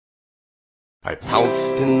I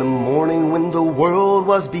pounced in the morning when the world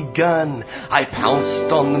was begun. I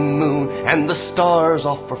pounced on the moon and the stars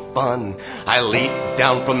all for fun. I leaped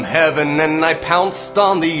down from heaven and I pounced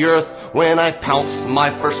on the earth. When I pounced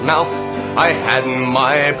my first mouse I had in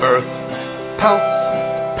my birth.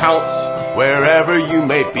 Pounce, pounce, wherever you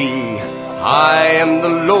may be. I am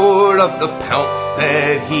the Lord of the pounce,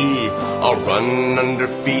 said he. I'll run under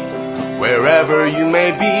feet wherever you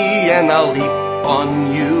may be, and I'll leap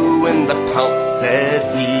on you in the pounce, said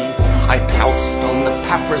he. I pounced on the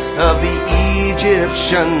papyrus of the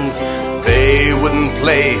Egyptians. They wouldn't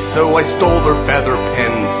play, so I stole their feather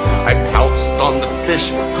pens. I pounced on the fish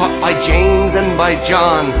caught by James and by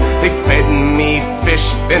John. They fed me fish,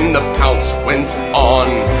 then the pounce went on.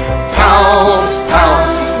 Pounce,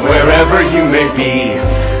 pounce, wherever you may be.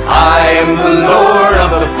 I am the Lord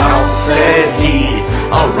of the pounce, said he.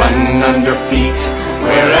 I'll run under feet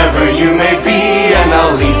wherever you may be, and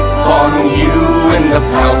I'll leap on you in the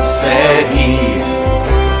pounce, said he.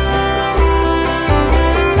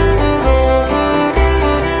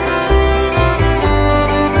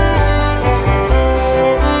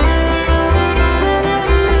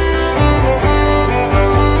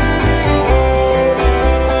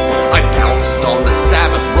 I pounced on the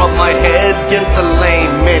Sabbath, rubbed my head against the lane.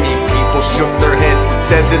 Many people shook their head,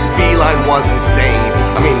 said this feline was insane.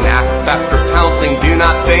 After pouncing, do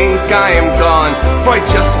not think I am gone, for I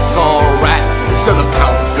just saw a rat, so the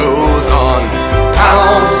pounce goes on.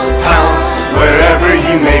 Pounce, pounce, wherever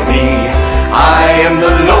you may be. I am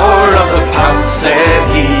the Lord of the pounce, said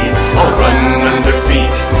he. I'll run under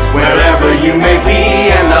feet wherever you may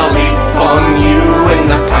be, and I'll leap on you in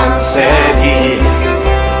the pounce, said he.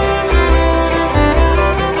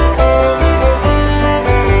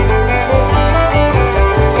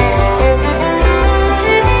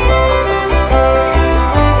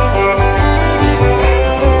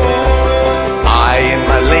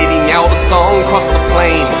 Across the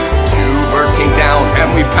plain, 2 birds came down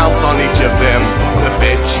and we pounced on each of them. On the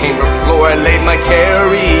bedchamber floor I laid my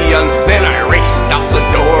carrion, then I raced out the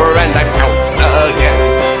door and I pounced again.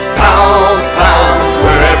 Pounce, pounce,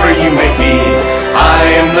 wherever you may be. I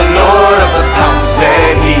am the Lord of the pounce,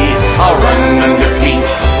 said he. I'll run under feet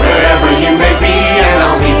wherever you may be, and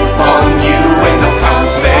I'll leap on you in the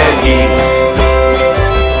pounce, said he.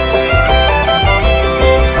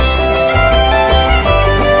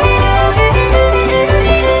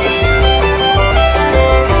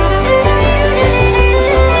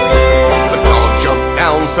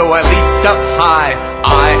 So I leaped up high.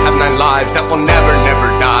 I have 9 lives that will never,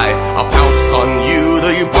 never die. I'll pounce on you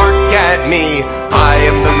though you bark at me. I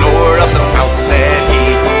am the Lord of the pounce, said